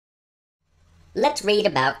Let's read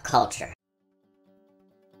about culture.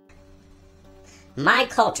 My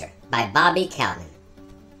Culture by Bobbie Kalman.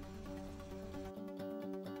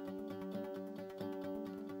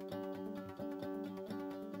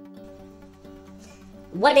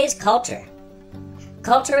 What is culture?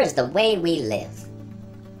 Culture is the way we live.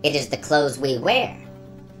 It is the clothes we wear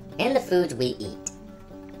and the foods we eat.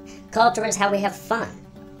 Culture is how we have fun.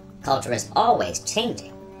 Culture is always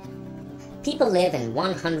changing. People live in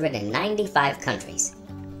 195 countries.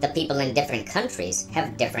 The people in different countries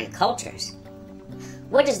have different cultures.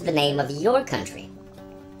 What is the name of your country?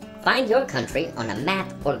 Find your country on a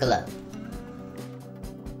map or globe.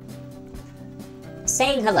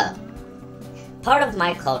 Saying hello. Part of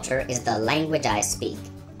my culture is the language I speak.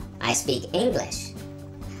 I speak English.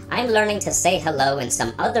 I'm learning to say hello in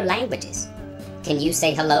some other languages. Can you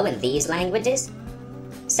say hello in these languages?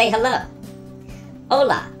 Say hello.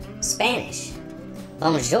 Hola, Spanish.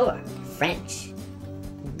 Bonjour, French.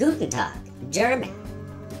 Guten Tag, German.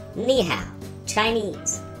 Ni hao,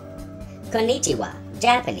 Chinese. Konnichiwa,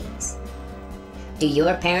 Japanese. Do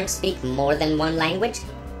your parents speak more than one language?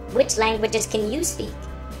 Which languages can you speak?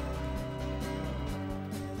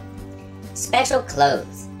 Special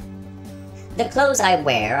clothes. The clothes I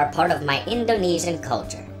wear are part of my Indonesian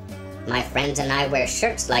culture. My friends and I wear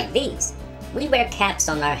shirts like these. We wear caps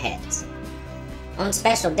on our heads. On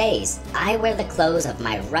special days, I wear the clothes of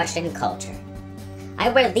my Russian culture. I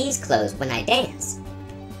wear these clothes when I dance.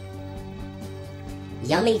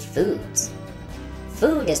 Yummy foods.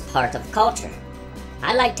 Food is part of culture.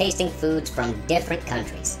 I like tasting foods from different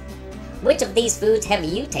countries. Which of these foods have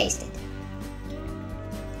you tasted?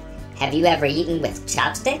 Have you ever eaten with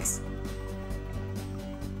chopsticks?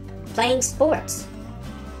 Playing sports.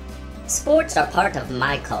 Sports are part of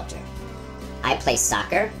my culture. I play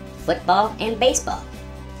soccer, football, and baseball.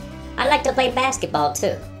 I like to play basketball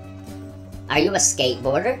too. Are you a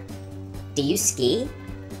skateboarder? Do you ski?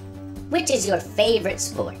 Which is your favorite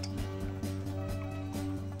sport?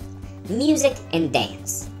 Music and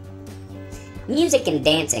dance. Music and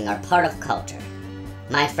dancing are part of culture.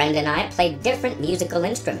 My friend and I play different musical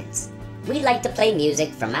instruments. We like to play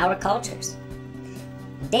music from our cultures.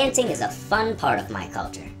 Dancing is a fun part of my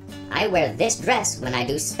culture. I wear this dress when I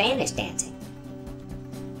do Spanish dancing.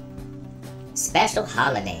 Special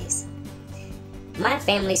holidays. My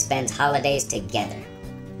family spends holidays together.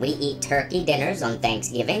 We eat turkey dinners on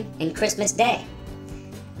Thanksgiving and Christmas Day.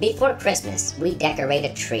 Before Christmas, we decorate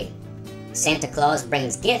a tree. Santa Claus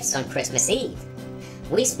brings gifts on Christmas Eve.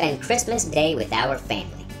 We spend Christmas Day with our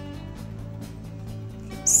family.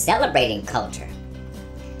 Celebrating culture.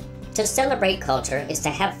 To celebrate culture is to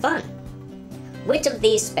have fun. Which of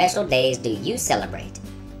these special days do you celebrate?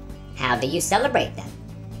 How do you celebrate them?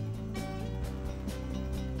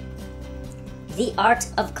 The art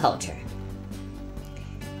of culture.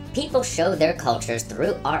 People show their cultures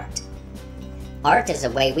through art. Art is a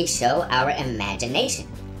way we show our imagination.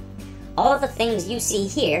 All the things you see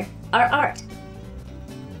here are art.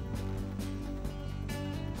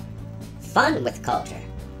 Fun with culture.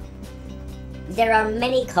 There are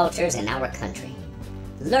many cultures in our country.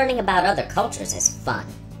 Learning about other cultures is fun.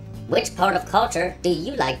 Which part of culture do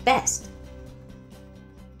you like best?